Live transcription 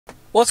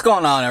What's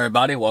going on,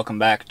 everybody? Welcome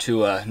back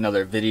to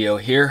another video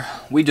here.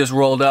 We just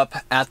rolled up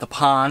at the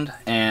pond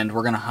and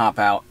we're gonna hop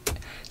out,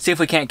 see if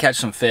we can't catch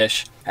some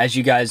fish. As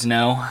you guys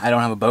know, I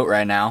don't have a boat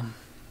right now.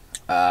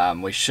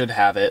 We should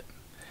have it,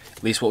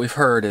 at least what we've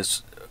heard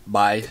is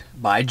by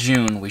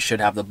June we should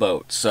have the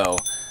boat. So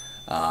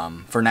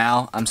for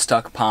now I'm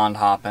stuck pond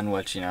hopping,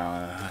 which, you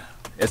know,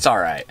 it's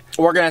alright.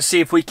 We're gonna see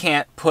if we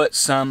can't put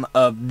some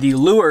of the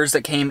lures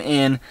that came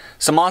in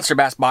some monster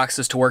bass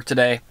boxes to work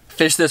today.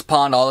 Fish this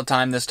pond all the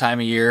time this time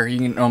of year. You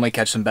can normally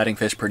catch some bedding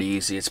fish pretty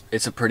easy.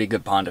 It's a pretty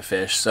good pond to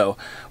fish. So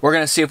we're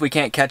gonna see if we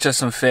can't catch us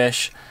some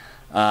fish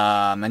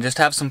and just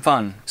have some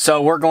fun.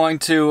 So we're going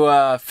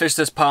to fish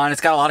this pond.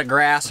 It's got a lot of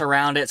grass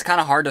around it. It's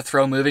kind of hard to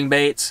throw moving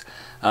baits.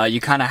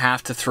 You kind of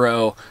have to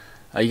throw,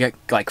 you get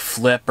like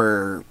flip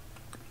or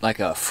like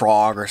a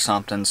frog or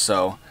something.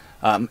 So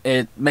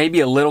it may be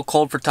a little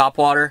cold for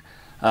topwater.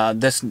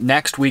 This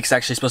next week's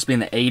actually supposed to be in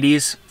the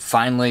 80s.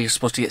 Finally, you're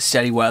supposed to get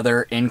steady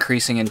weather,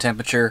 increasing in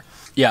temperature.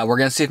 Yeah, we're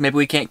gonna see if maybe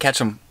we can't catch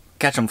them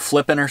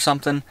flipping or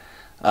something.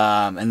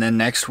 And then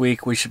next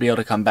week we should be able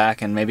to come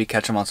back and maybe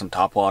catch them on some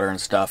topwater and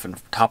stuff. And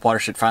topwater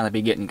should finally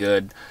be getting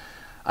good.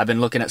 I've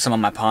been looking at some of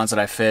my ponds that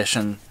I fish,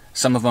 and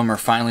some of them are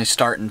finally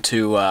starting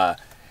to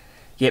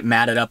get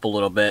matted up a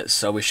little bit.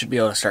 So we should be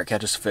able to start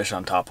catching some fish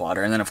on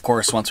topwater. And then of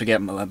course, once we get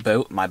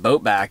my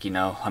boat back, you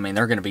know, I mean,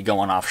 they're gonna be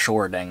going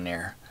offshore dang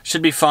near.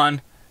 Should be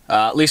fun.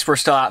 At least we're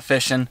still out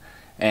fishing,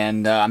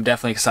 and I'm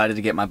definitely excited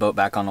to get my boat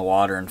back on the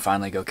water and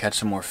finally go catch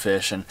some more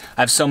fish. And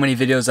I have so many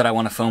videos that I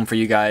want to film for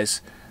you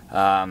guys,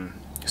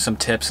 some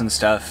tips and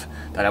stuff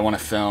that I want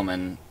to film,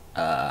 and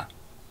I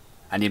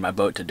need my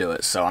boat to do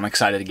it, so I'm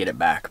excited to get it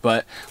back.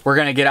 But we're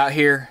gonna get out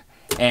here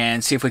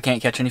and see if we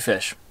can't catch any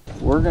fish.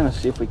 We're gonna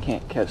see if we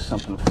can't catch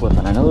something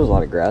flipping. I know there's a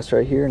lot of grass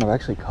right here, and I've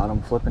actually caught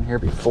them flipping here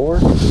before.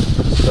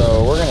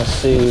 So we're gonna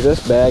see.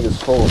 This bag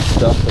is full of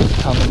stuff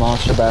that's come in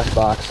monster bass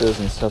boxes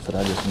and stuff that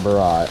I just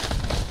brought.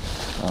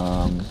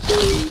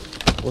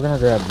 We're gonna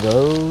grab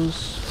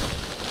those,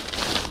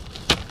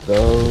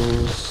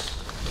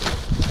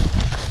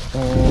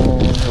 and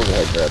we'll go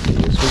ahead and grab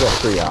these. We got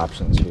 3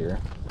 options here.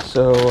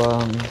 So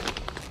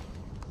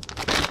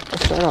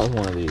let's start out with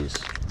one of these.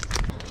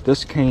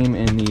 This came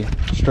in the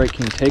Strike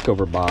King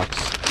Takeover box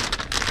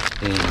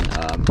in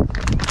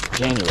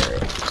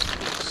January.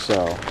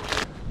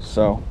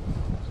 So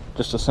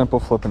just a simple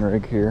flipping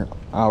rig here.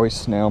 I always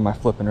snail my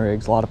flipping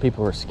rigs. A lot of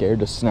people are scared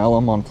to snell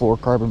them on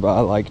fluorocarbon, but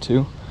I like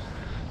to.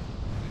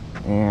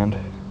 And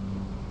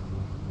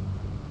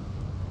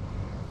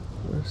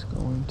we're just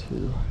going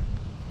to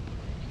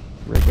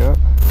rig up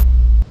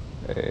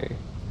a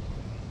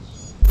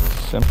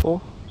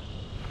simple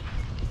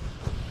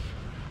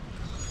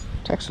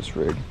Texas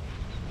rig.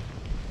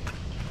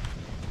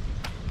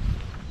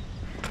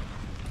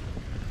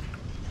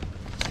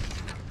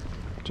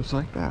 Just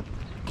like that.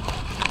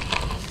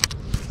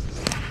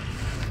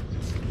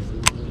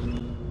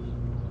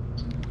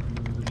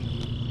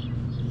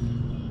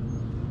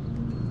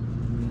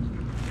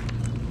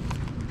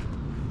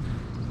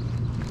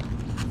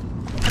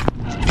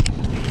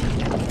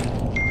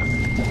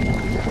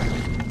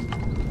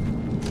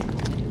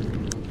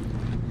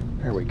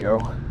 There we go.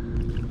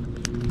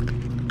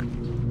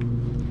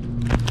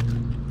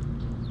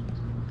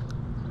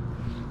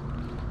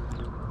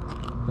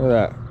 Look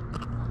at that.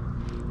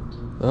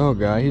 Oh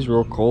guy, he's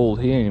real cold.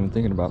 He ain't even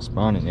thinking about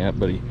spawning yet,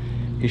 but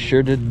he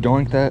sure did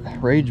doink that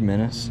Rage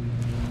Menace.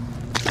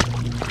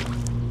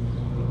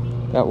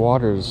 That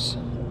water's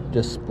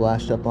just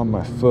splashed up on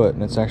my foot,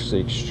 and it's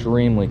actually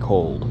extremely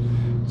cold.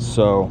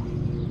 So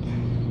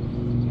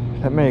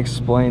that may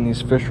explain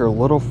these fish are a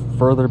little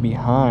further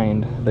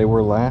behind they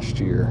were last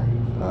year.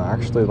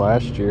 Actually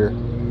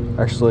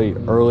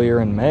earlier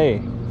in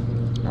May,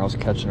 I was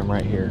catching them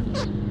right here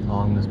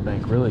along this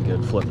bank. Really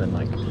good flipping,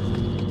 like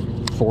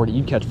 40,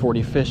 you'd catch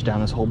 40 fish down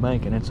this whole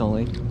bank, and it's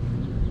only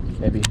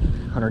maybe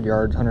 100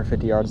 yards,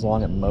 150 yards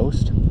long at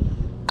most.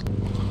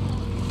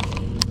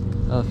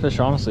 The fish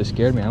honestly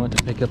scared me. I went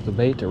to pick up the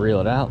bait to reel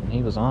it out, and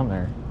he was on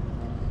there,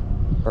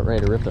 about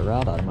ready to rip the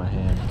rod out of my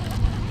hand.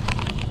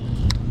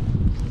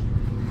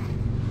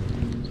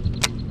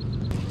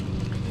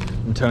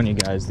 I'm telling you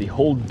guys, the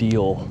whole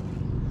deal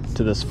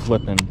to this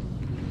flipping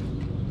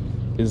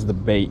is the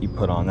bait you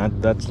put on.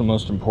 That's the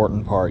most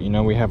important part. You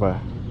know, we have a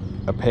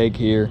peg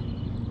here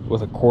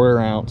with a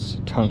 1/4 ounce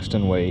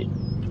tungsten weight.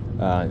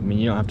 I mean,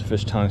 you don't have to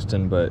fish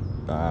tungsten, but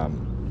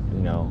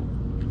you know,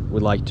 we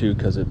like to,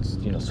 because it's,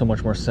 you know, so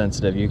much more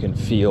sensitive. You can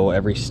feel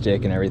every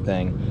stick and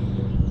everything.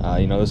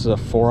 You know, this is a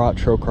 4/0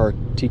 Trokar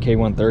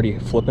TK130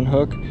 flipping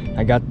hook.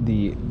 I got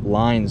the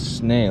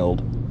lines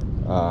snailed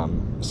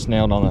on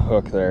the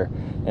hook there,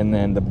 and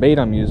then the bait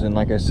I'm using,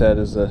 like I said,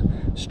 is a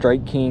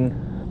Strike King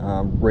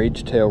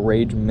Rage Tail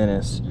Rage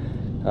Menace.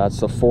 It's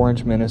the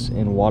 4-inch Menace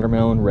in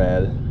watermelon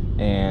red,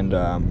 and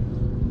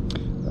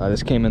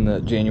this came in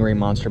the January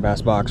monster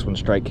bass box when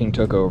Strike King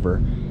took over.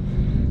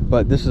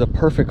 But this is a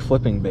perfect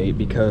flipping bait,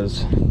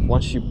 because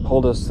once you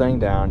pull this thing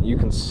down, you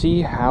can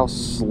see how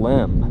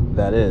slim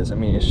that is. I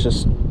mean, it's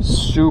just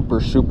super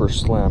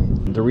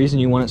slim. The reason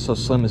you want it so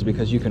slim is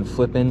because you can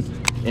flip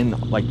in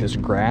like this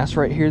grass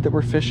right here that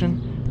we're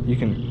fishing. You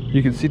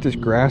can see this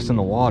grass in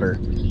the water,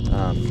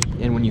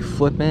 and when you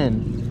flip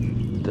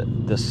in,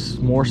 the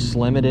more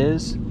slim it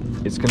is,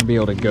 it's going to be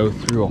able to go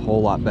through a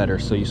whole lot better.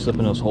 So you slip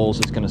in those holes,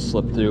 it's going to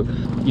slip through.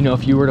 You know,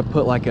 if you were to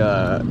put like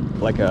a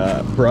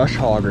brush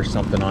hog or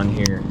something on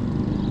here,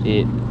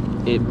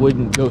 it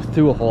wouldn't go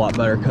through a whole lot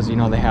better, because you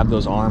know they have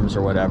those arms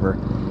or whatever.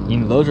 You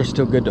know, those are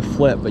still good to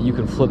flip, but you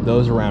can flip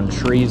those around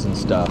trees and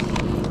stuff.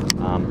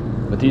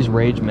 But these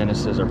Rage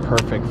Menaces are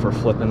perfect for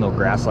flipping the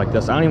grass like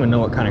this. I don't even know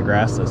what kind of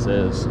grass this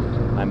is.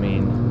 I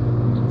mean,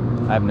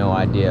 I have no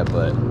idea,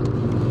 but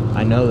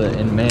I know that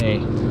in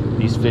May,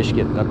 these fish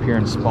get up here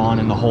and spawn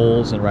in the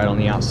holes and right on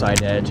the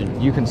outside edge.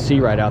 And you can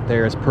see right out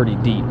there it's pretty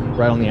deep.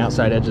 Right on the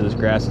outside edge of this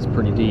grass is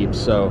pretty deep.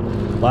 So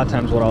a lot of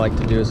times what I like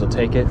to do is I'll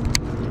take it,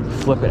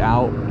 flip it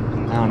out,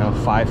 I don't know,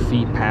 5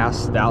 feet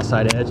past the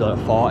outside edge, let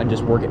it fall, and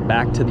just work it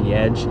back to the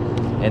edge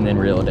and then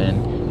reel it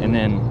in. And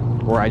then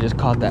where I just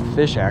caught that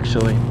fish,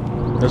 actually,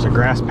 there's a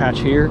grass patch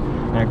here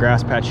and a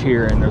grass patch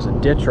here, and there's a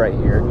ditch right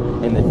here,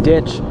 and the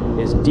ditch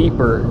is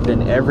deeper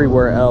than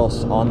everywhere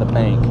else on the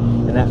bank.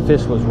 And that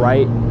fish was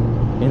right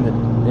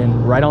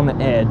right on the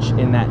edge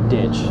in that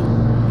ditch.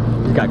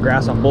 He's got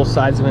grass on both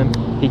sides of him.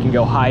 He can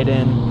go hide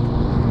in,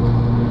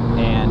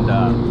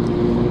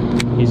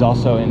 and he's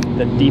also in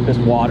the deepest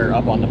water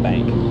up on the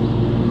bank.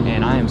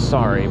 And I am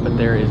sorry, but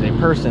there is a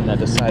person that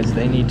decides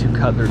they need to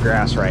cut their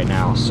grass right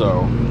now,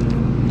 so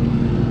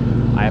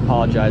I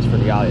apologize for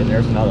the audio.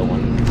 There's another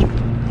one.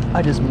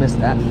 I just missed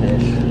that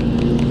fish.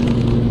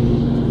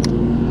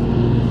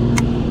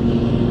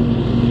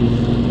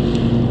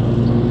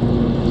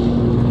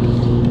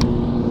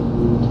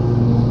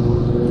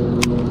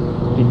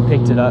 He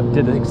picked it up,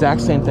 did the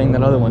exact same thing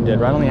that other one did,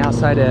 right on the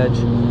outside edge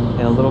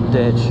in a little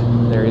ditch.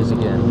 There he is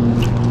again.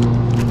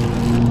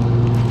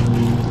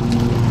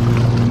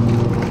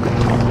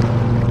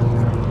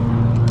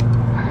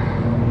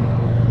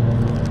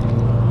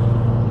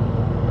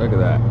 Look at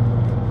that.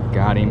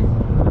 Got him.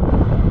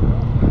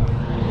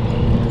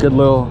 Good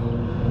little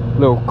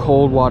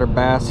cold water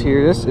bass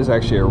here. This is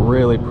actually a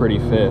really pretty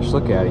fish.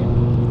 Look at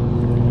him.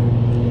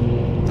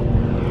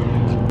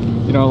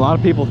 You know, a lot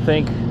of people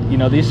think, you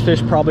know, these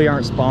fish probably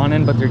aren't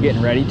spawning, but they're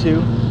getting ready to.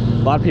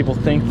 A lot of people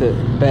think that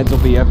beds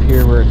will be up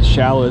here where it's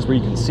shallow is where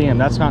you can see them.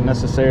 That's not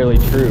necessarily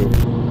true.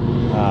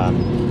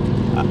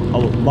 A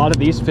lot of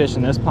these fish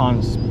in this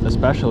pond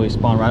especially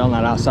spawn right on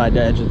that outside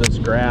edge of this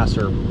grass,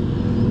 or I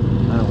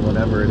don't know,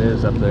 whatever it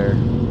is up there.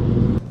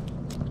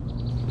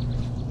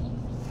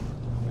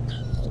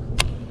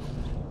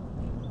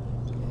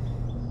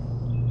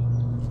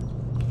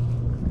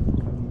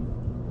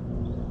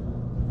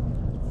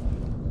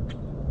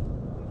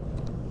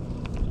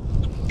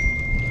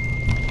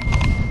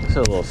 It's a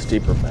little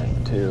steeper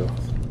bank too.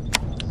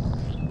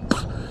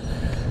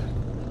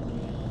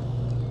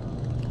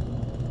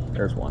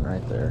 There's one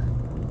right there.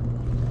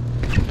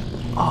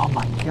 Oh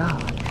my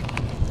God.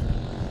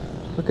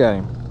 Look at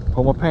him.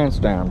 Pull my pants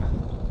down.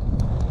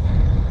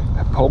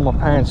 I pulled my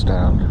pants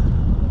down.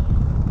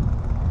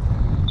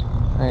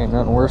 Ain't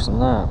nothing worse than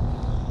that.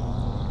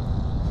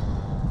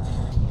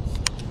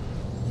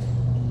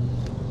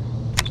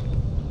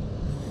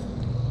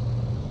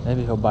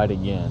 Maybe he'll bite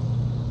again.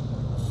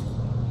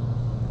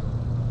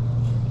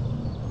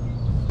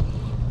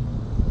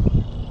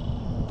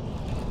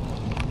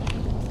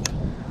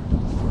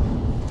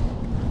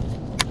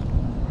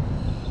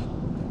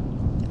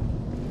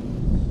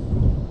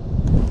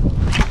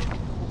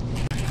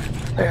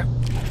 Yeah,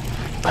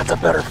 that's a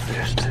better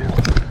fish too.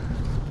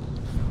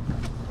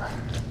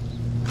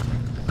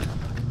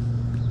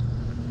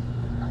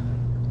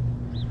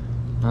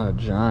 Not a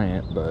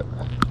giant, but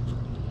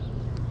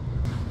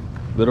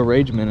little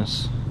Rage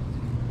Menace.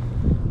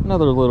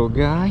 Another little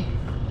guy.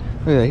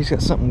 Look at that, he's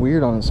got something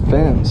weird on his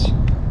fins.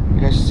 You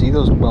guys see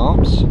those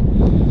bumps?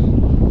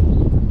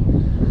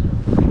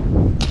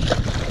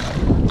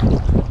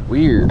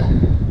 Weird.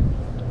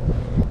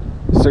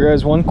 So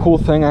guys, one cool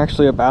thing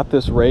actually about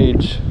this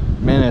Rage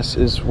Menace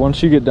is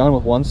once you get done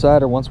with one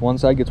side, or once one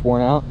side gets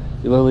worn out,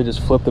 you literally just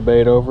flip the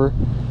bait over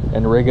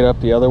and rig it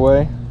up the other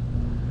way.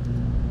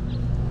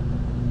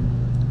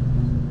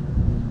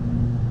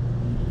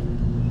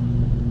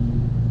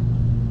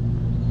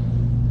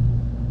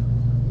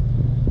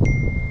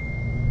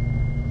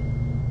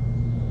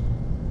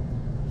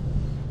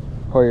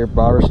 Pull your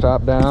bobber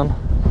stop down,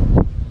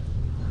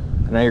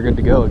 and now you're good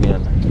to go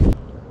again.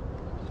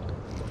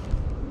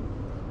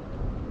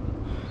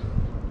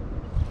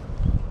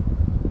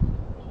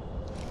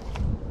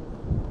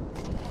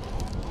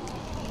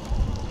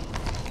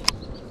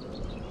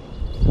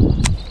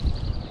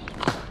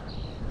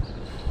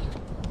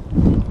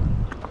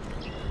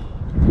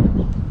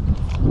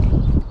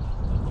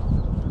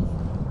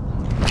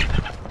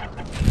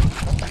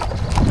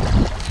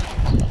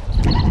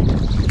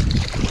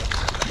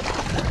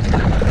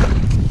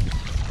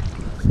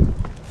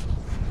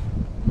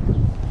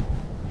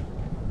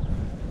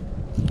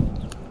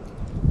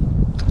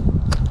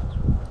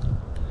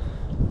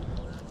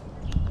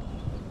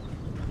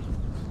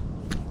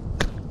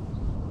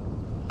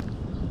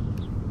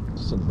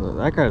 So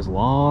that guy's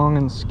long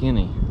and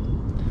skinny.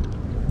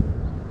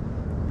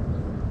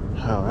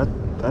 Oh,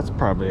 that's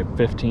probably a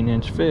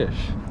 15-inch fish.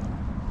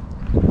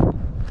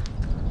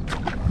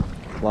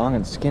 Long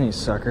and skinny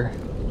sucker.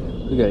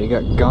 Look at it, you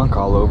got gunk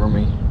all over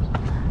me.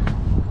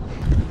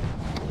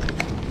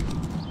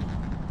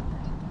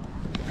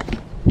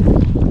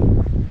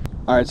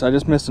 Alright, so I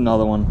just missed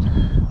another one.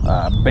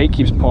 Bait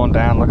keeps pulling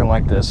down looking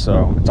like this,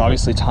 so it's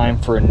obviously time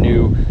for a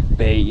new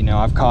bait. You know,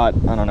 I've caught,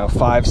 I don't know,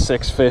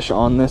 5-6 fish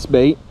on this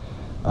bait.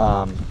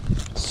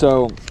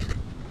 So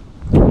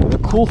the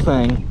cool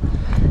thing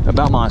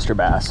about Monster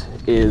Bass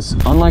is,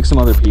 unlike some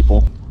other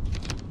people,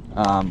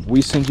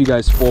 we send you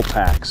guys full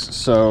packs.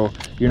 So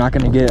you're not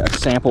going to get a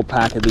sample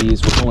pack of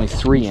these with only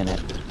 3 in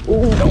it.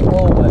 Ooh, don't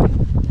roll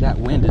it. That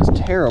wind is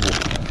terrible.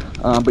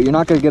 But you're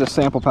not going to get a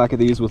sample pack of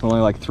these with only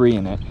like 3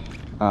 in it.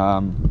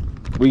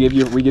 We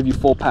give you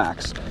full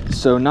packs.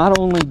 So not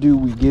only do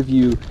we give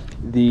you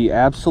the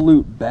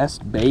absolute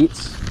best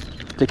baits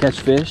to catch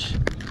fish,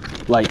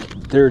 like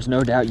there's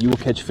no doubt you will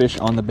catch fish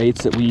on the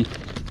baits that we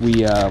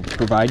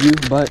provide you,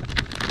 but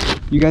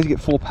you guys get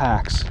full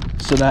packs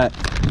so that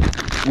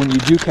when you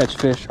do catch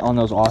fish on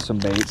those awesome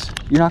baits,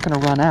 you're not going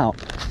to run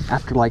out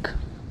after like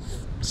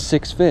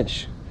 6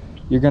 fish.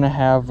 You're going to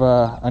have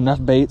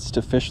enough baits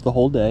to fish the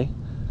whole day,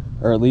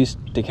 or at least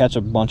to catch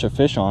a bunch of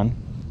fish on.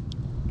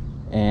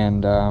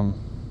 And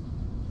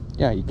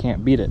yeah, you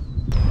can't beat it.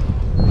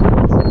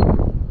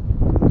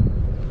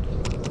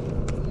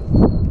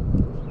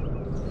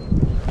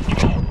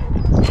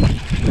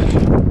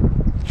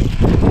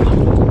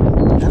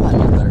 That might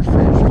be a better fish,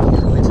 I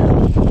can't really tell.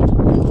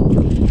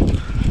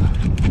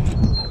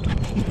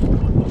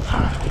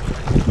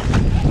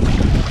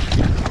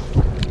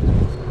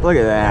 Look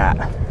at that.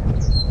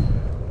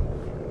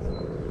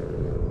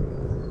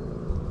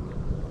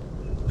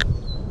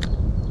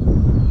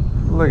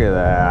 Look at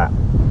that.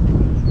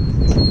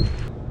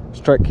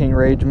 Strike King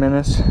Rage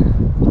Menace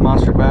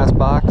Monster Bass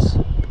box.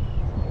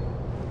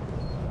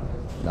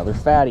 Another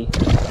fatty.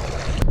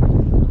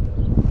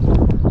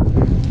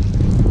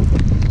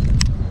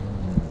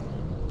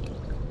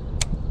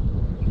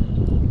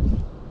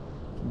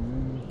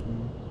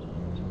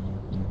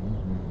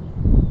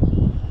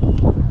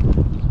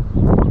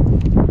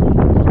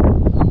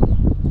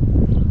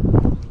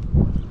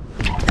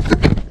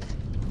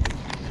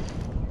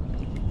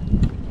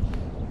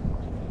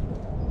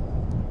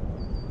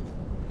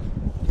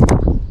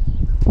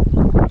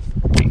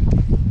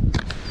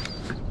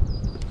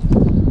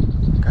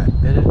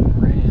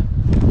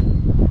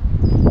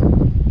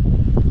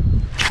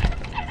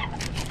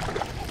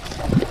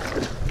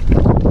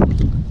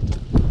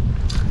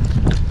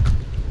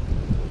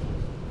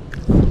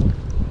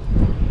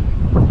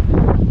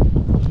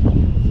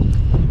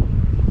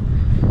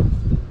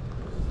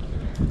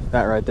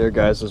 That right there,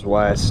 guys, is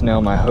why I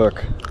snail my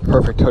hook.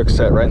 Perfect hook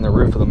set right in the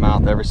roof of the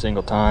mouth every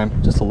single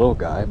time. Just a little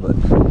guy, but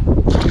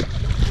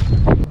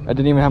I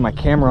didn't even have my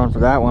camera on for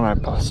that one.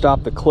 I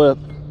stopped the clip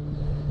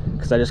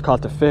because I just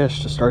caught the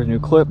fish to start a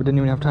new clip. I didn't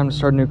even have time to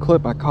start a new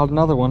clip. I caught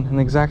another one in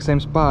the exact same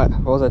spot.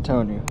 What was I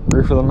telling you?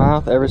 Roof of the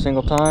mouth every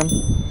single time.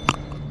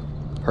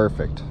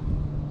 Perfect.